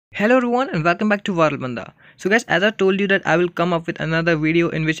Hello everyone and welcome back to Banda. So guys, as I told you that I will come up with another video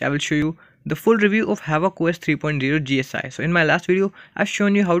in which I will show you the full review of HavocOS 3.0 GSI. So in my last video, I've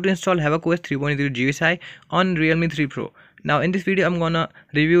shown you how to install HavocOS 3.0 GSI on Realme 3 Pro. Now in this video, I'm gonna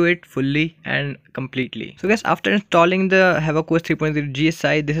review it fully and completely. So guys, after installing the HavocOS 3.0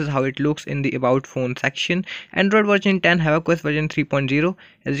 GSI, this is how it looks in the About Phone section. Android version 10, HavocOS version 3.0.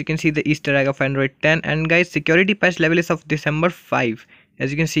 As you can see, the Easter egg of Android 10. And guys, security patch level is of December 5. As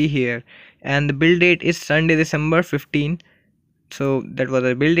you can see here, and the build date is Sunday December 15. So that was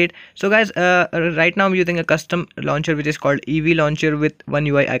the build date. So guys, right now I'm using a custom launcher which is called EV launcher with one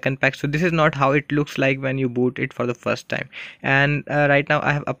UI icon pack. So this is not how it looks like when you boot it for the first time. And right now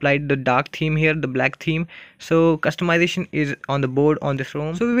I have applied the dark theme here, the black theme. So customization is on the board on this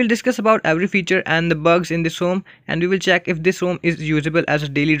ROM. So we will discuss about every feature and the bugs in this ROM, and we will check if this ROM is usable as a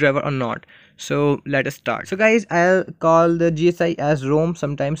daily driver or not. So let us start. So guys, I'll call the GSI as ROM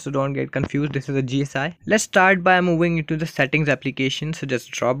sometimes, so don't get confused. This is a GSI. Let's start by moving into the settings application. So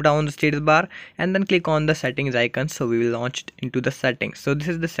just drop down the status bar and then click on the settings icon. So we will launch into the settings. So this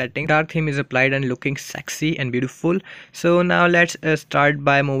is the setting. Dark theme is applied and looking sexy and beautiful. So now let's start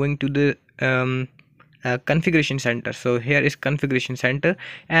by moving to the configuration center. So here is configuration center,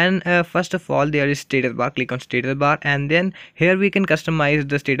 and first of all there is status bar. Click on status bar, and then here we can customize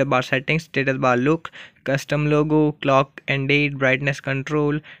the status bar settings, status bar look, custom logo, clock and date, brightness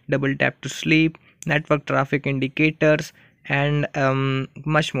control, double tap to sleep, network traffic indicators, and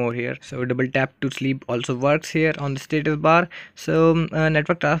much more here. So double tap to sleep also works here on the status bar. So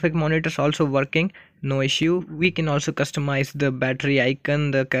network traffic monitors also working, no issue. We can also customize the battery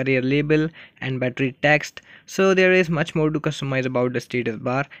icon, the carrier label, and battery text. So there is much more to customize about the status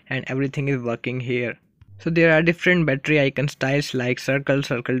bar, and everything is working here. So there are different battery icon styles like circle,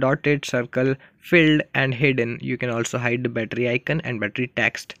 circle dotted, circle filled, and hidden. You can also hide the battery icon and battery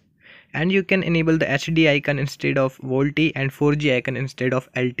text. And you can enable the HD icon instead of VoLTE and 4G icon instead of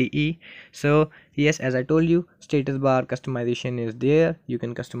LTE. So yes, as I told you, status bar customization is there. You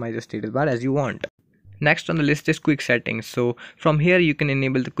can customize the status bar as you want. Next on the list is quick settings. So from here you can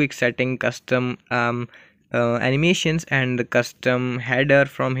enable the quick setting, custom animations, and the custom header.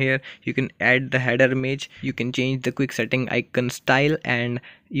 From here you can add the header image. You can change the quick setting icon style, and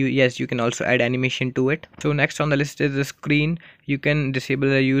you can also add animation to it. So next on the list is the screen. You can disable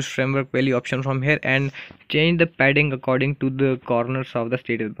the use framework value option from here and change the padding according to the corners of the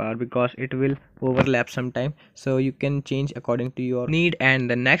status bar, because it will overlap sometime. So you can change according to your need. And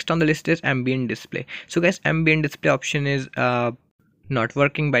the next on the list is ambient display. So guys, ambient display option is not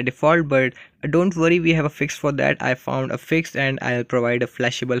working by default, but don't worry, we have a fix for that. I found a fix and I'll provide a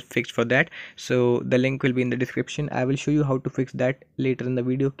flashable fix for that. So the link will be in the description. I will show you how to fix that later in the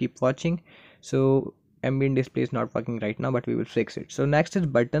video. Keep watching. So ambient display is not working right now, but we will fix it. So next is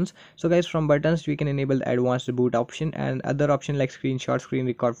buttons. So guys, from buttons we can enable the advanced boot option and other option like screenshot, screen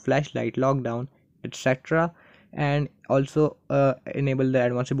record, flashlight, lockdown, etc. And also enable the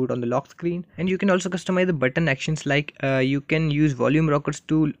advanced boot on the lock screen. And you can also customize the button actions, like you can use volume rockets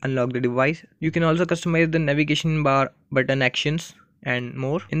to unlock the device. You can also customize the navigation bar button actions and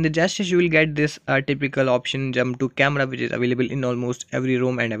more. In the gestures you will get this typical option, jump to camera, which is available in almost every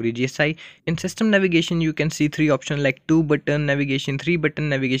ROM and every GSI. In system navigation you can see three options like 2-button navigation, 3-button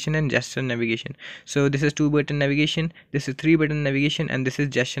navigation, and gesture navigation. So this is 2-button navigation, this is 3-button navigation, and this is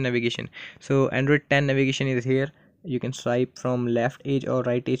gesture navigation. So Android 10 navigation is here. You can swipe from left edge or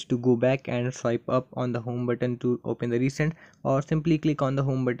right edge to go back, and swipe up on the home button to open the recent, or simply click on the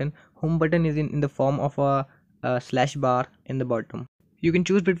home button. Home button is in the form of a slash bar in the bottom. You can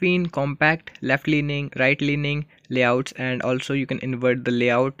choose between compact, left leaning, right leaning layouts, and also you can invert the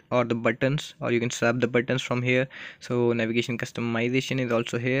layout or the buttons, or you can swap the buttons from here. So navigation customization is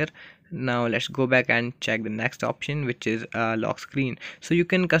also here. Now let's go back and check the next option, which is lock screen. So you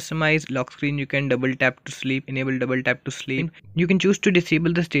can customize lock screen. You can double tap to sleep, enable double tap to sleep. You can choose to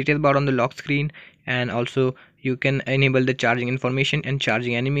disable the status bar on the lock screen, and also you can enable the charging information and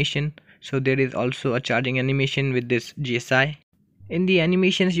charging animation. So there is also a charging animation with this GSI. In the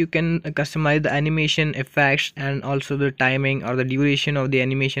animations you can customize the animation effects and also the timing or the duration of the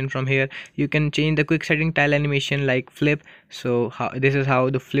animation. From here you can change the quick setting tile animation like flip. So this is how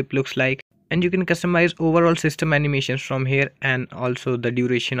the flip looks like. And you can customize overall system animations from here, and also the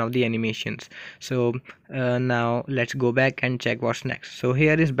duration of the animations. So now let's go back and check what's next. So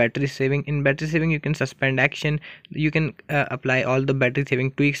here is battery saving. In battery saving you can suspend action. You can apply all the battery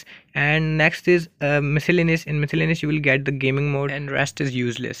saving tweaks. And next is miscellaneous. In miscellaneous you will get the gaming mode, and rest is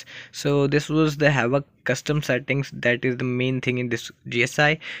useless. So this was the Havoc custom settings. That is the main thing in this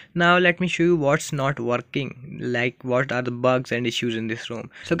GSI. Now let me show you what's not working, like what are the bugs and issues in this ROM.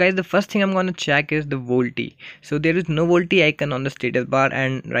 So guys, the first thing I'm gonna check is the VoLTE. So there is no VoLTE icon on the status bar,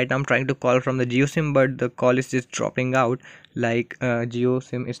 and right now I'm trying to call from the GeoSIM, but the call is just dropping out, like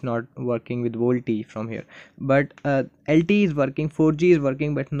GeoSIM is not working with VoLTE from here. But LTE is working, 4G is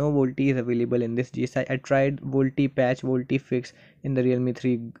working, but no VoLTE is available in this GSI. I tried VoLTE patch, VoLTE fix in the Realme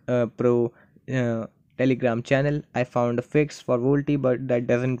 3 Pro Telegram channel. I found a fix for VoLTE, but that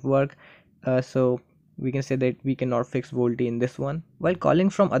doesn't work. So we can say that we cannot fix VoLTE in this one. While calling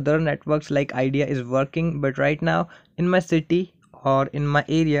from other networks like Idea is working, but right now in my city or in my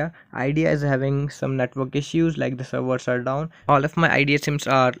area, Idea is having some network issues, like the servers are down. All of my Idea sims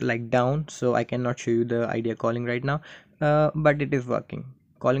are like down, so I cannot show you the Idea calling right now, but it is working.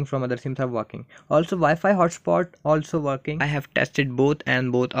 Calling from other sims are working. Also Wi-Fi hotspot also working. I have tested both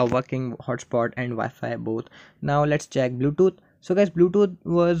and both are working, hotspot and Wi-Fi both. Now let's check Bluetooth. So guys, Bluetooth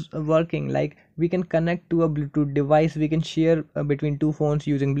was working, like we can connect to a Bluetooth device, we can share between two phones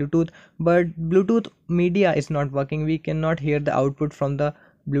using Bluetooth, but Bluetooth media is not working. We cannot hear the output from the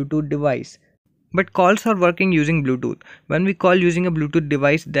Bluetooth device, but calls are working using Bluetooth. When we call using a Bluetooth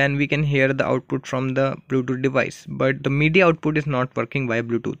device, then we can hear the output from the Bluetooth device, but the media output is not working via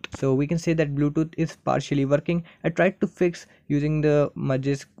Bluetooth. So we can say that Bluetooth is partially working. I tried to fix using the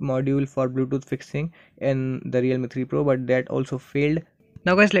Magisk module for Bluetooth fixing in the Realme 3 Pro, but that also failed.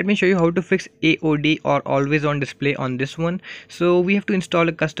 Now guys, let me show you how to fix AOD or always on display on this one. So we have to install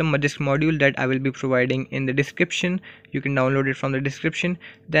a custom Magisk module that I will be providing in the description. You can download it from the description.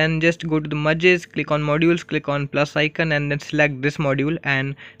 Then just go to the Magisk, click on modules, click on plus icon, and then select this module.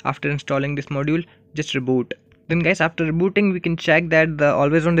 And after installing this module, just reboot. Then guys, after rebooting, we can check that the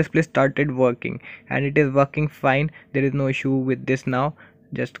always on display started working, and it is working fine. There is no issue with this now.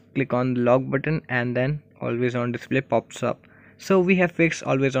 Just click on the lock button and then always on display pops up. So we have fixed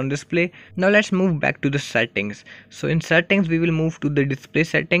always on display. Now let's move back to the settings. So in settings, we will move to the display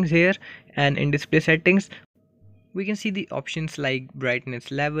settings here, and in display settings we can see the options like brightness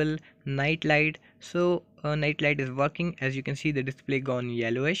level, night light. So night light is working. As you can see, the display gone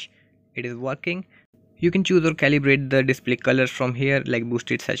yellowish. It is working. You can choose or calibrate the display colors from here, like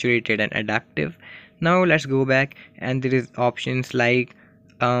boosted, saturated and adaptive. Now let's go back, and there is options like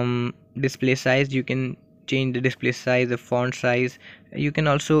display size. You can change the display size, the font size. You can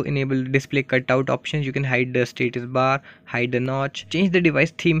also enable display cutout options. You can hide the status bar, hide the notch, change the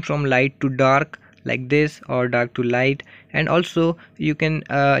device theme from light to dark like this, or dark to light. And also you can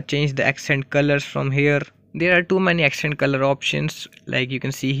change the accent colors from here. There are too many accent color options, like you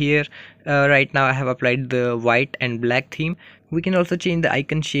can see here. Right now I have applied the white and black theme. We can also change the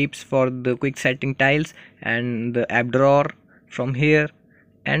icon shapes for the quick setting tiles and the app drawer from here,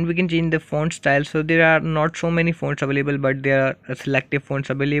 and we can change the font style. So there are not so many fonts available, but there are selective fonts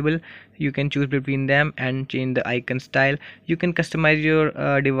available. You can choose between them and change the icon style. You can customize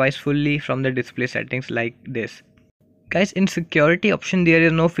your device fully from the display settings like this. Guys, in security option, there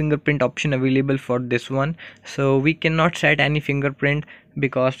is no fingerprint option available for this one, so we cannot set any fingerprint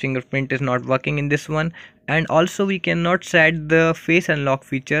because fingerprint is not working in this one. And also we cannot set the face unlock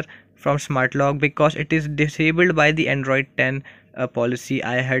feature from smart lock because it is disabled by the Android 10 policy.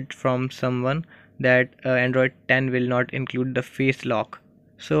 I heard from someone that Android 10 will not include the face lock,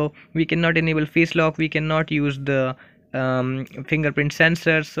 so we cannot enable face lock. We cannot use the fingerprint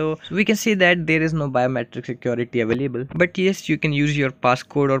sensor. So we can see that there is no biometric security available, but yes, you can use your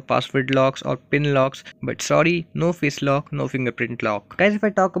passcode or password locks or pin locks, but sorry, no face lock, no fingerprint lock. Guys, if I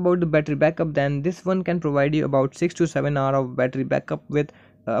talk about the battery backup, then this one can provide you about 6 to 7 hours of battery backup with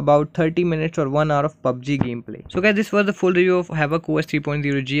about 30 minutes or 1 hour of PUBG gameplay. So guys, this was the full review of HavocOS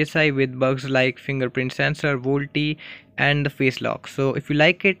 3.0 GSI with bugs like fingerprint sensor, VoLTE and the face lock. So if you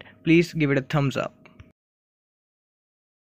like it, please give it a thumbs up.